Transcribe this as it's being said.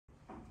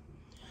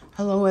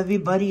Hello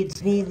everybody,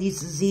 it's me,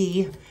 Lisa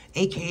Z,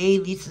 aka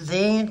Lisa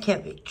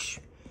Zankevich.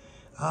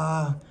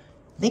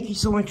 Thank you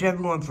so much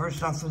everyone,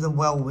 first off, for the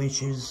well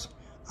wishes.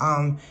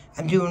 I'm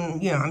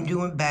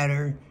doing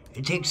better.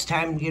 It takes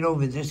time to get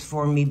over this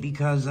for me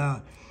because, my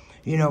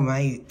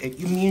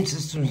immune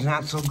system's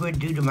not so good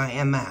due to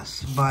my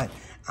MS, but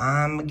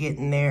I'm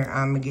getting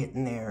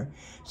there.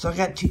 So I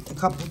got a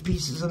couple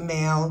pieces of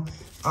mail.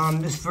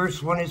 This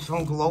first one is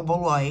from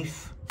Global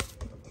Life.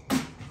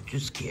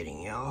 Just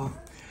kidding, y'all.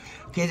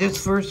 Okay,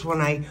 this first one,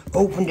 I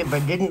opened it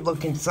but didn't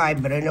look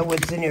inside, but I know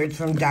what's in here. It's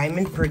from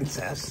Diamond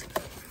Princess.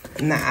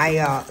 And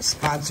I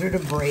sponsored a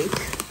break.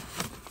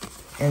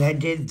 And I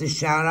did, the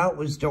shout out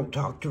was Don't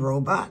Talk to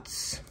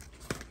Robots.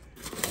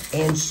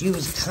 And she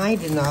was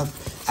kind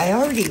enough. I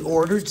already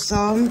ordered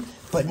some,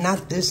 but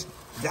not this.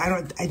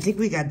 I think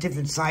we got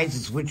different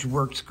sizes, which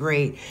works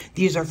great.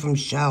 These are from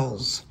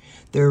Shells.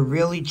 They're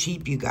really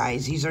cheap, you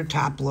guys. These are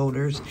top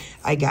loaders.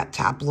 I got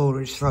top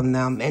loaders from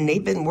them, and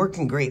they've been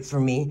working great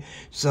for me.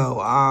 So,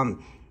 I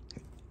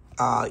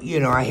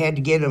had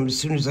to get them as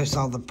soon as I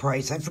saw the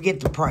price. I forget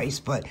the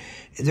price, but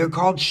they're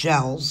called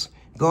Shells.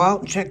 Go out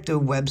and check their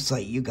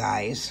website, you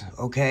guys,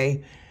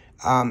 okay?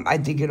 I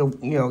think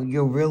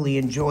you'll really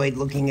enjoy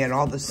looking at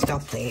all the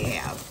stuff they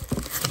have.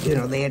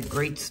 They had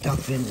great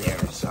stuff in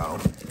there, so,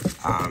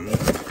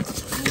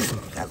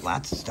 got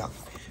lots of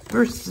stuff.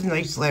 First, a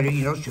nice letter.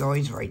 She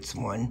always writes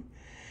one.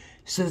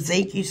 So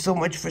thank you so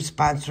much for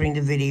sponsoring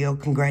the video.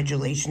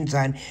 Congratulations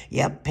on,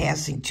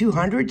 passing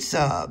 200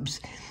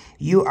 subs.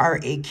 You are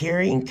a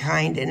caring,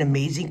 kind, and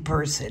amazing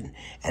person.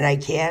 And I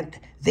can't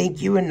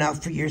thank you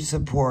enough for your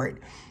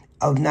support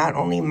of not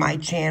only my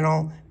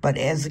channel, but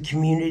as a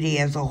community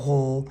as a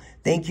whole.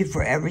 Thank you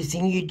for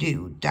everything you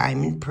do,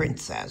 Diamond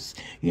Princess.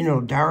 You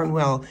know darn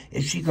well,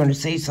 if she's going to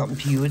say something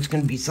to you, it's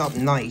going to be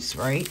something nice,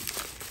 right?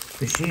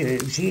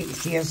 Because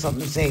she has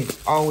something to say.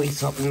 It's always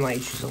something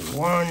nice. She's a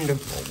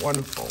wonderful,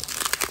 wonderful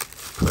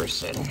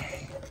person.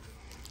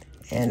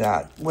 And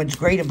what's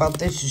great about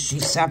this is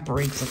she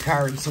separates the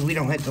cards so we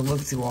don't have to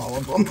look through all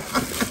of them.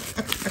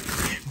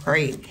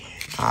 Right.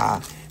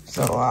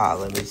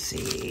 Let me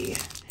see.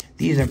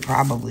 These are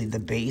probably the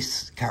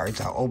base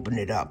cards. I'll open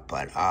it up.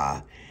 But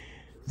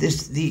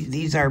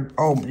these are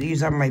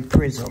my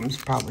prisms.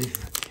 Probably.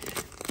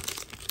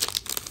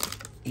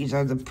 These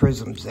are the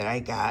prisms that I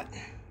got.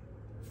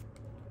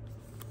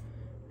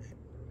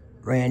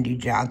 Randy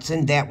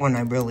Johnson. That one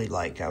I really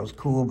liked. I was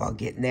cool about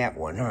getting that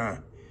one, huh?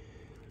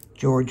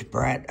 George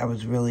Brett. I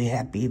was really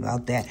happy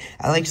about that.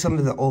 I like some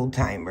of the old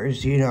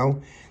timers,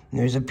 And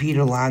there's a Pete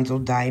Alonso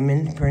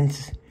Diamond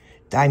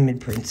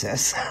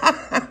Princess.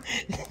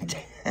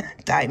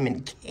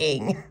 Diamond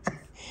King.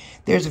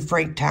 There's a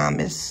Frank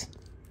Thomas.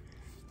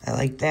 I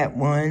like that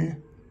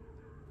one.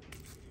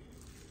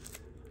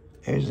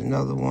 There's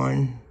another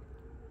one.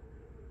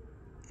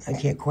 I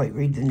can't quite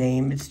read the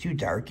name. It's too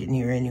dark in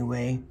here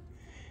anyway.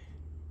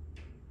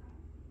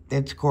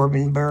 That's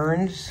Corbin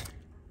Burns.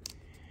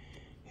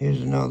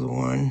 Here's another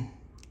one.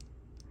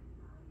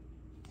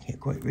 Can't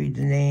quite read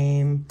the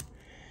name.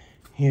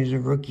 Here's a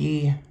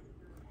rookie.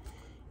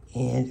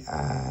 And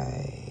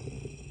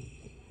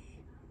I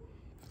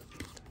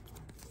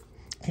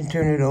can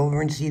turn it over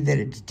and see that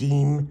it's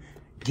Dean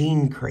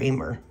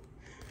Kramer.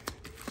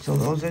 So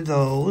those are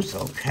those,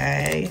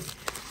 okay.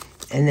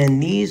 And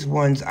then these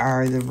ones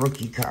are the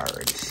rookie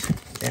cards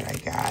that I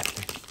got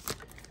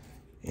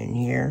in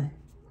here.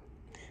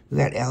 We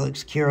got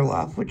Alex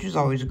Kirilloff, which is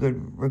always a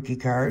good rookie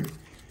card.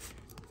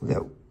 We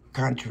got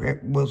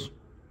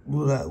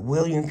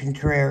William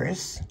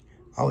Contreras,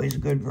 always a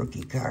good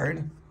rookie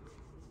card.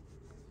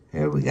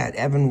 Here we got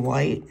Evan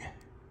White.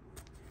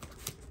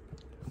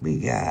 We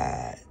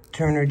got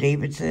Turner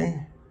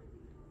Davidson.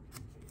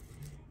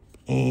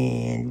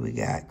 And we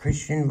got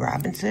Christian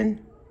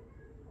Robinson.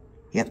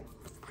 Yep,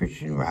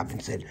 Christian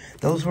Robinson.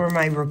 Those were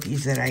my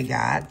rookies that I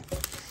got.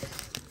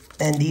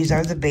 And these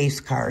are the base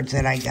cards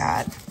that I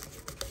got.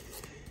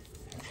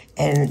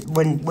 And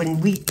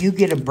when you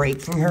get a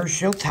break from her,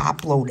 she'll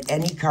top load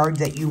any card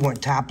that you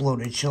want top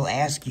loaded. She'll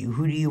ask you,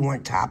 who do you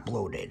want top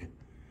loaded?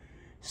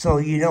 So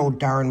you know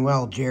darn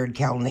well Jared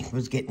Kelnick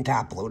was getting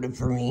top loaded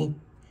for me.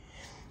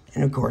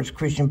 And of course,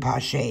 Christian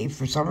Pache.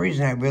 For some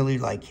reason, I really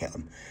like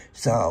him.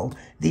 So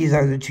these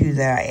are the two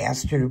that I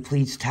asked her to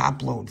please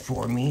top load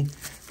for me.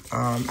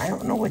 I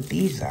don't know what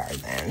these are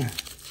then.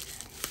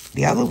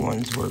 The other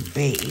ones were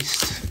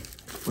based.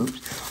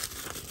 Oops.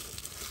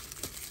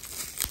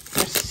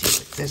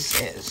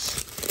 This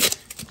is.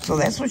 So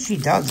that's what she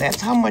does.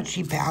 That's how good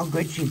she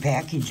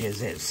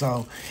packages it.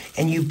 So,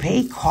 and you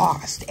pay at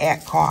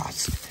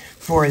cost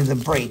for the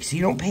breaks.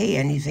 You don't pay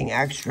anything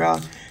extra.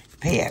 You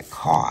pay at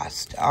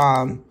cost.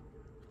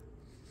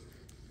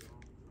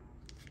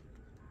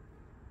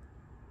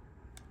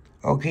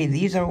 Okay,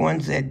 these are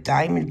ones that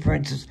Diamond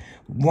Princess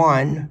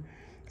won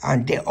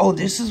on.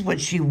 This is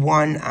what she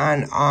won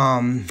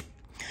on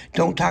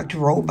Don't Talk to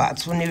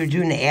Robots when they were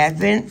doing the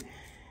Advent.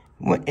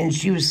 And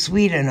she was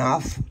sweet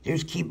enough.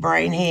 There's Keith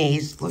Brian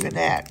Hayes. Look at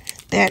that.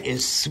 That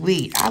is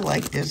sweet. I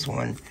like this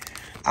one.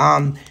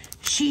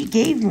 She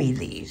gave me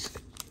these.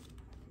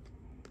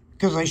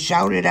 because I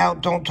shouted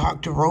out, "Don't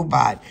talk to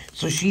robot."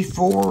 So she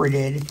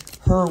forwarded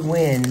her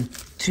win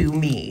to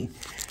me.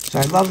 So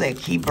I love that.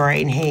 Key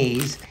Brian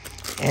Hayes.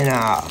 And,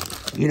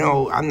 you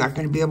know, I'm not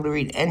going to be able to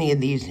read any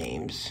of these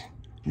names.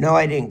 No,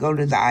 I didn't go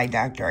to the eye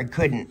doctor. I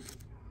couldn't.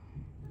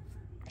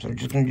 So I'm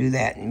just going to do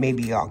that, and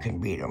maybe y'all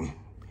can read them.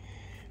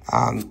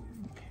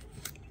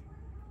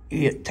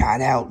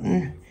 Todd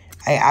Alton.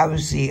 I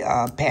obviously,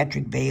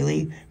 Patrick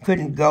Bailey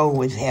couldn't go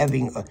with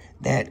having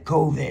that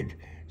COVID.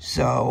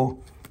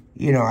 So,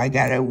 you know, I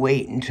got to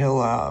wait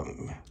until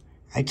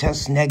I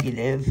test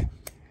negative,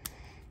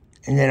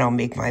 and then I'll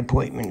make my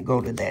appointment and go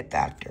to that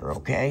doctor,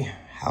 okay?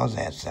 How's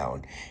that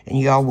sound? And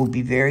y'all will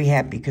be very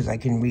happy because I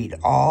can read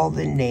all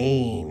the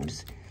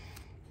names.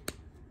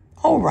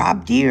 Oh,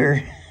 Rob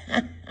Deere.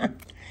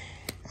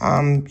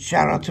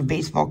 Shout out to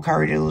Baseball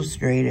Card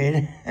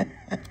Illustrated.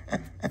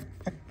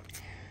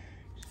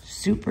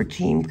 Super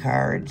Team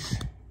Cards.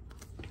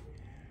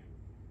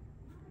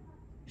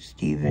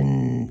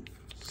 Steven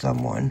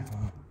someone.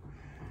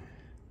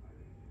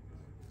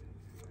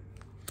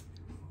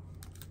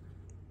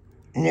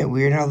 Isn't it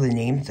weird how the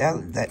names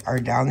that are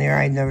down there?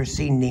 I've never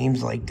seen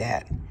names like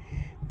that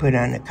put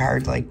on a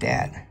card like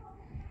that.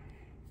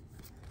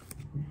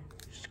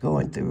 Just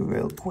going through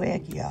real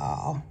quick,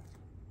 y'all.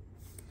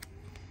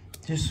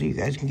 Just so you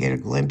guys can get a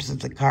glimpse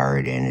of the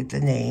card and at the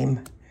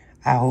name.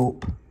 I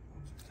hope.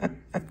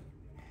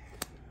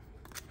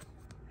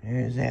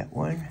 There's that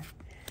one.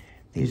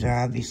 These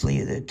are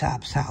obviously the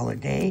Topps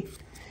Holiday.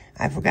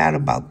 I forgot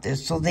about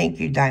this, so thank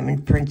you,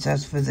 Diamond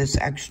Princess, for this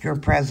extra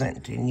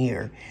present in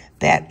here.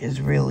 That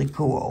is really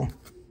cool.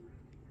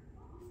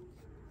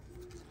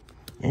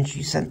 And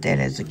she sent that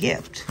as a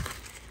gift.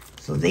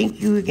 So thank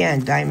you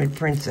again, Diamond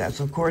Princess.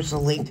 Of course, a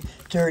link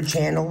to her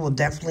channel will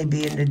definitely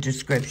be in the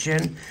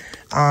description.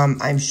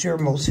 I'm sure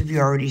most of you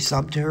already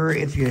subbed to her.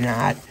 If you're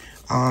not,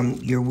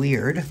 you're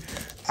weird.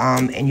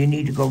 And you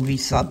need to go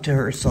resub to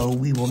her so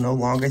we will no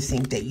longer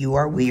think that you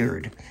are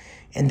weird.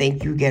 And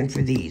thank you again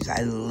for these.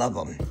 I love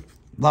them.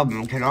 Love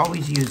them. Can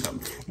always use them.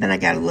 Then I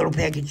got a little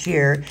package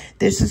here.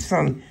 This is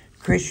from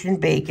Christian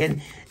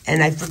Bacon.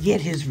 And I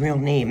forget his real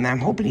name. I'm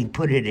hoping he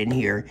put it in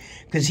here.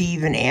 Because he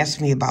even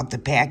asked me about the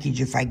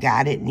package if I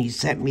got it. And he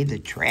sent me the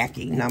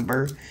tracking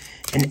number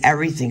and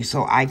everything.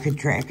 So I could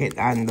track it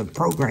on the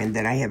program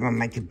that I have on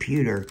my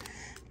computer.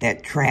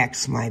 That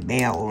tracks my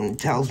mail and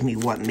tells me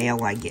what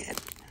mail I get.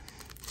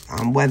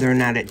 Whether or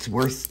not it's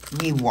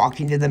worth me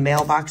walking to the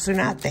mailbox or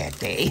not that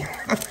day.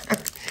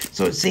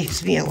 So it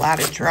saves me a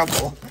lot of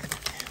trouble.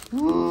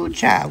 Ooh,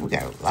 child, we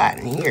got a lot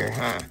in here,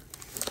 huh?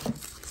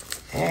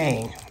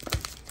 Dang.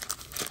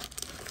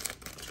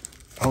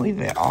 Oh, we've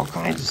got all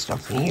kinds of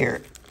stuff in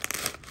here.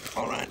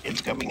 Hold on,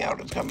 it's coming out,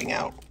 it's coming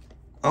out.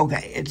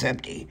 Okay, it's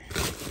empty.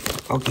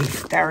 Okay,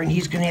 Darren,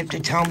 he's going to have to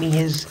tell me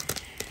his...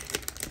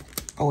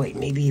 Oh, wait,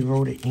 maybe he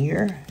wrote it in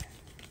here?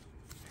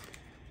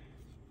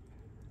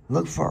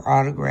 Look for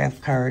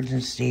autograph cards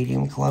in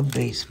Stadium Club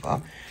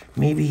Baseball.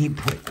 Maybe he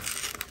put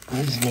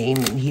his name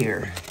in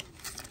here.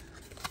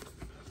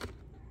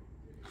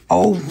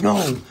 Oh,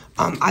 no.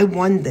 I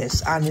won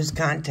this on his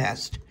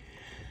contest.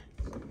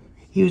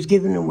 He was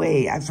giving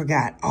away, I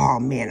forgot. Oh,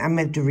 man, I'm going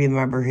to have to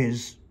remember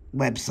his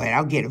website.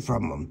 I'll get it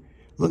from him.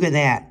 Look at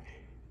that.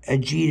 A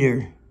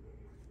Jeter.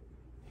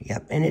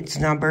 Yep, and it's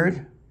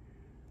numbered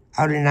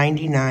out of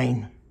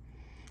 99.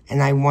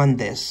 And I won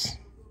this.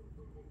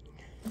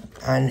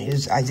 On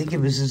his, I think it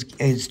was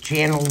his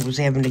channel was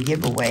having a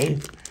giveaway.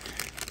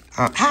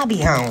 Hobby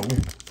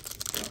Hound.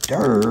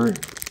 Durr.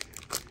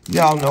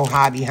 Y'all know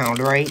Hobby Hound,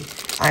 right?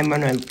 I'm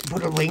going to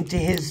put a link to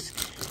his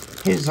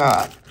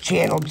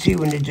channel,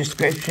 too, in the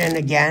description.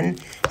 Again,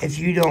 if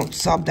you don't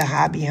sub to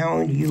Hobby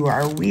Hound, you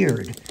are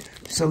weird.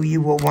 So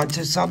you will want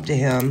to sub to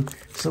him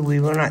so we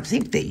will not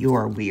think that you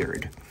are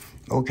weird.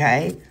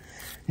 Okay?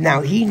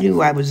 Now, he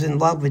knew I was in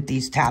love with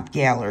these Top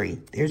Gallery.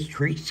 There's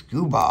Tree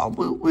Screwball.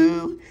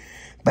 Woo-woo.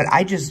 But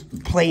I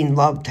just plain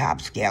love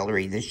Topps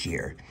Gallery this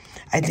year.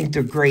 I think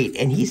they're great.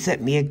 And he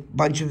sent me a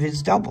bunch of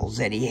his doubles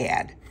that he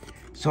had.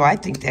 So I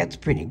think that's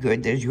pretty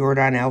good. There's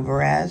Yordan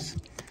Alvarez.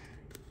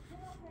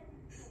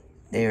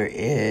 There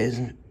is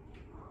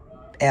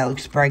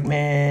Alex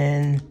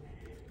Bregman,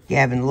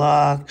 Gavin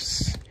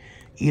Lux,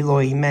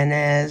 Eloy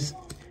Jimenez,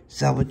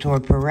 Salvatore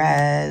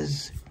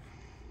Perez,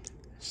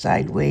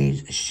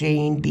 Sideways,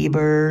 Shane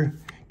Bieber,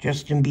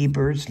 Justin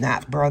Bieber's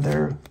not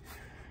brother.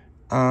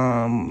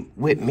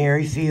 Whit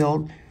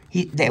Merrifield.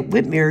 That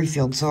Whit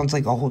Merrifield sounds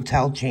like a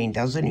hotel chain,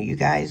 doesn't it, you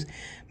guys?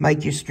 Mike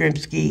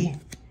Yastrzemski.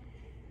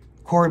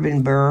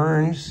 Corbin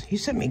Burns. He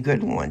sent me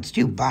good ones,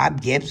 too.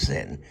 Bob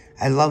Gibson.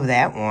 I love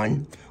that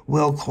one.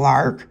 Will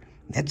Clark.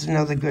 That's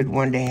another good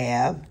one to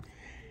have.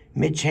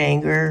 Mitch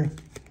Hanger.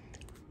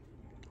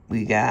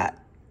 We got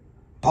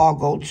Paul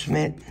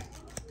Goldschmidt.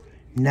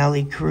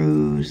 Nelly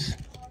Cruz.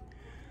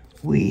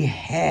 We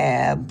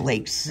have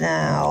Blake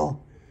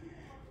Snell.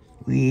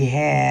 We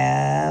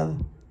have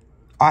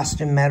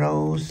Austin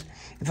Meadows.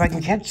 If I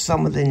can catch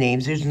some of the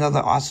names, there's another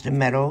Austin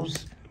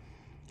Meadows.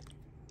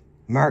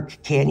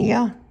 Mark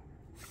Kenya.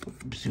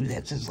 Oops,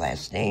 that's his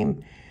last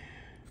name.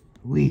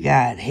 We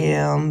got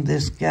him,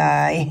 this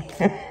guy.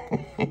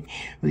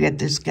 We got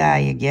this guy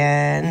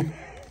again.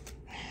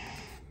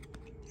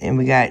 And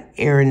we got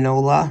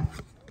Arenola.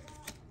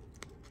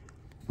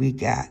 We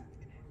got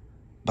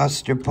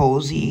Buster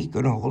Posey.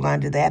 Gonna hold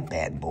on to that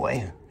bad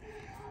boy.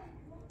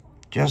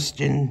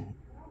 Justin.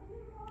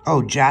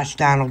 Oh, Josh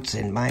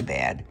Donaldson. My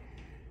bad.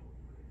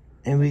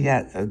 And we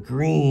got a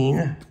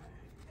green.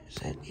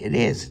 It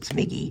is. It's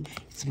Miggy.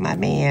 It's my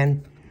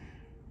man.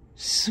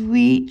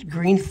 Sweet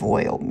green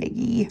foil,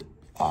 Miggy.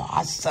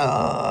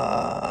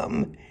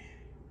 Awesome.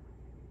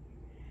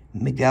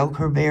 Miguel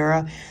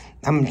Cabrera.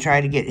 I'm going to try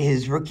to get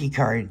his rookie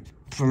card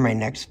for my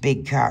next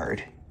big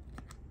card.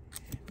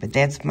 But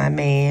that's my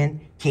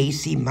man,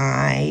 Casey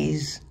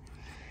Mize.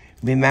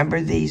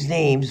 Remember these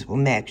names. Well,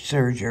 Max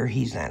Scherzer.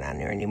 He's not on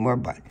there anymore,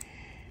 but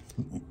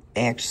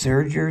Max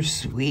Scherzer,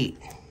 sweet.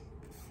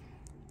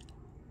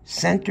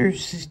 Center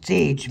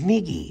Stage,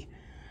 Miggy.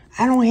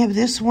 I don't have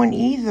this one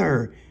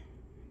either.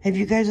 Have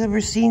you guys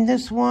ever seen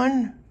this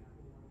one?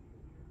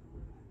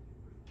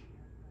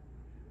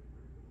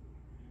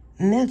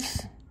 And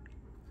that's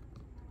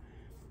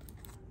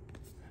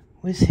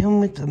with him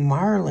with the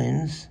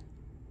Marlins.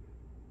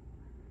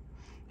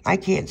 I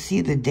can't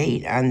see the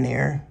date on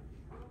there.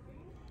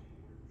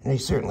 And I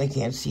certainly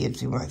can't see it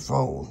through my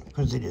phone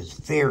because it is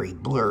very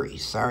blurry.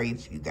 Sorry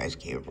if you guys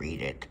can't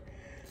read it.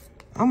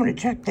 I'm going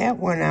to check that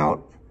one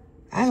out.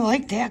 I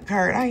like that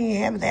card. I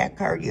have that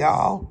card,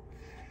 y'all.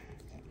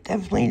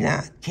 Definitely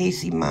not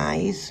Casey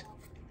Mize.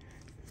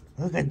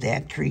 Look at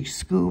that tree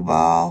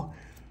Screwball.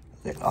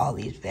 Look at all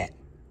these bat.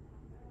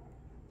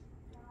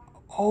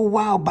 Oh,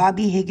 wow.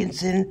 Bobby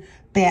Higginson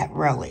bat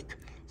relic.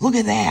 Look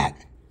at that.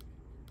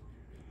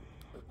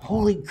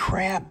 Holy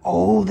crap.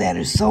 Oh, that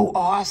is so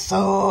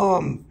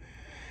awesome.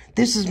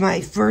 This is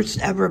my first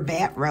ever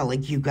bat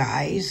relic, you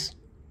guys.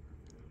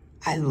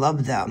 I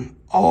love them.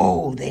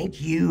 Oh,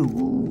 thank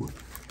you.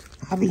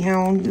 Hobby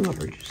Hound, you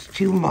are just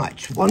too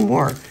much. One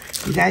more.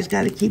 You guys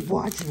got to keep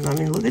watching. I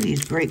mean, look at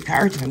these great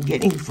cards I'm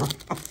getting from.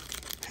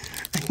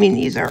 I mean,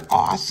 these are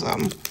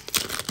awesome.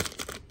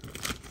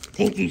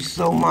 Thank you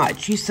so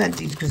much. He sent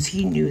these because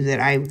he knew that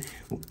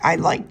I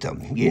liked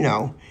them, you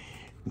know.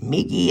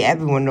 Miggy,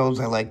 everyone knows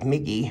I like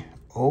Miggy.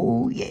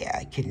 Oh, yeah,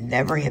 I can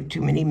never have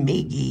too many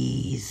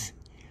Miggies.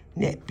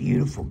 Isn't that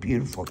beautiful,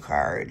 beautiful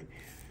card?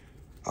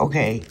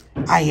 Okay,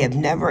 I have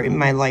never in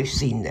my life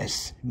seen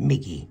this,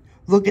 Miggy.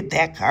 Look at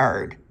that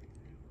card.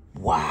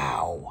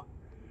 Wow.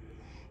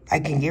 I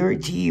can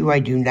guarantee you I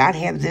do not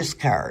have this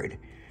card.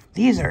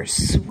 These are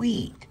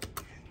sweet.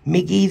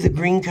 Miggy, the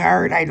green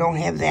card, I don't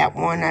have that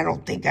one. I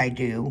don't think I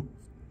do.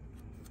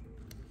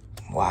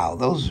 Wow,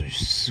 those are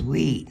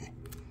sweet.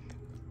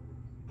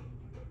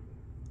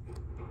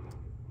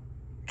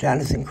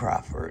 Jonathan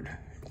Crawford.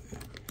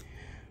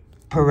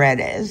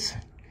 Paredes.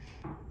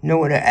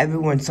 No,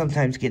 everyone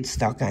sometimes gets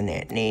stuck on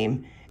that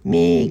name.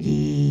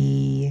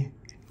 Miggy.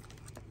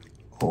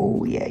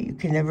 Oh, yeah, you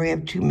can never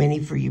have too many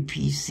for your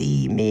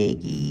PC,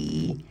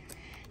 Miggy.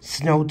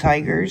 Snow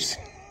Tigers.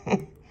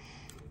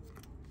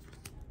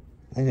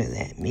 Look at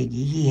that, Miggy.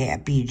 He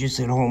happy, he just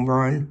hit a home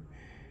run.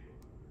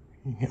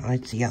 No,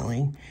 it's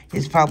yelling.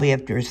 It's probably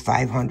after his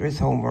 500th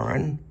home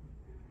run.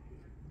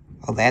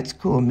 Oh, that's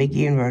cool.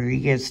 Miggy and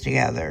Rodriguez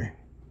together.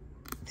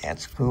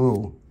 That's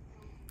cool.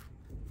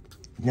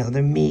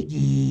 Another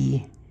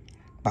Miggy.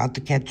 About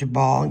to catch a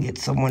ball and get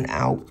someone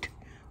out.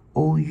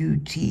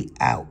 O-U-T,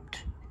 out.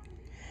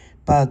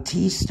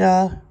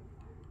 Bautista,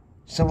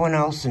 someone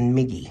else, and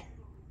Miggy.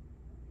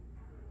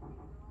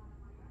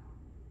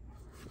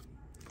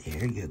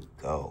 There you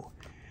go.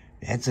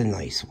 That's a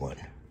nice one.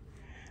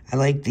 I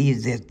like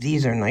these.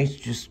 These are nice,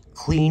 just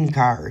clean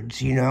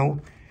cards, you know.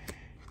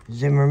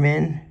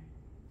 Zimmerman.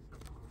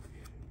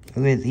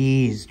 Look at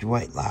these.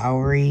 Dwight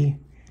Lowry.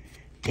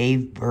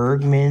 Dave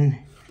Bergman.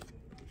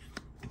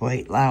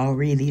 Dwight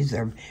Lowry. These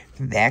are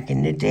from back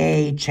in the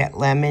day. Chet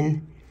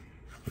Lemon.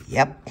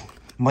 Yep.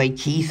 Mike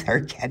Keith,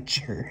 our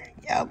catcher.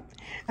 Yep.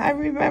 I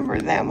remember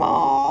them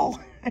all.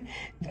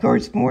 Of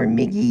course, more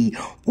Miggy.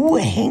 Ooh,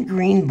 Hank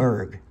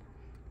Greenberg.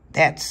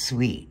 That's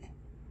sweet.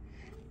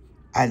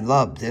 I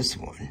love this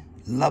one.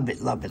 Love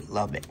it, love it,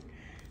 love it.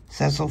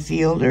 Cecil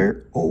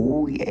Fielder.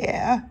 Oh,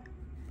 yeah.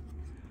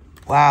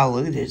 Wow,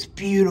 look at this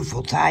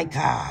beautiful Ty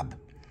Cobb.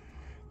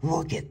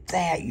 Look at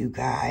that, you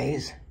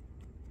guys.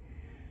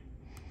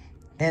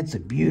 That's a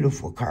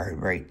beautiful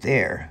card right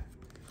there.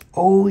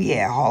 Oh,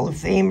 yeah, Hall of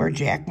Famer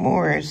Jack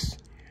Morris.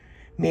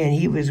 Man,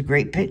 he was a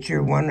great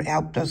pitcher.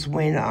 Helped us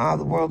win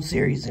the World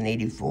Series in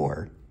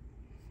 '84.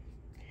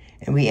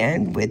 And we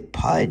end with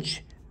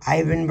Pudge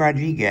Ivan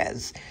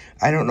Rodriguez.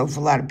 I don't know if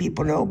a lot of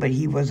people know, but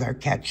he was our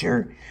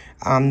catcher.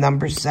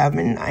 Number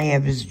 7, I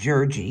have his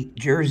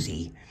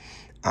jersey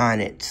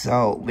on it.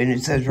 So, and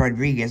it says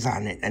Rodriguez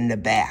on it in the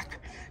back.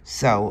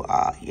 So,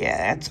 yeah,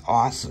 that's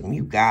awesome,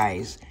 you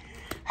guys.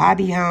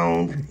 Hobby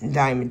Hound and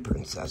Diamond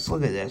Princess.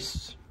 Look at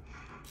this.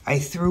 I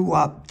threw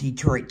up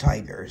Detroit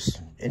Tigers.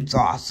 It's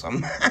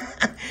awesome.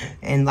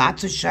 And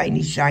lots of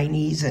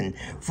shinies and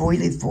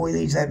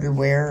foilies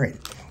everywhere and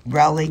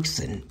relics.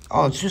 And,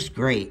 oh, it's just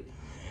great.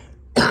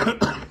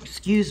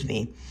 Excuse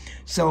me.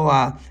 So,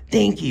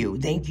 thank you.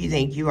 Thank you.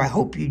 Thank you. I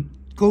hope you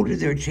go to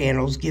their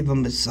channels, give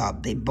them a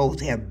sub. They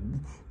both have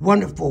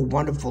wonderful,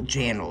 wonderful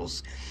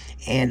channels.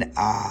 And,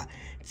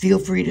 feel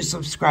free to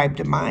subscribe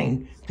to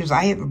mine, because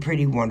I have a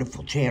pretty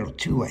wonderful channel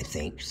too, I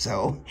think.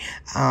 So,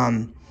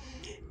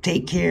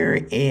 take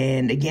care,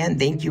 and again,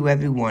 thank you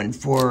everyone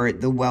for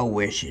the well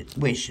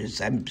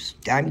wishes. I'm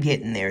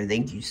getting there.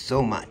 Thank you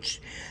so much.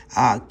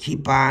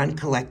 Keep on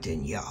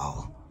collecting,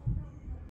 y'all.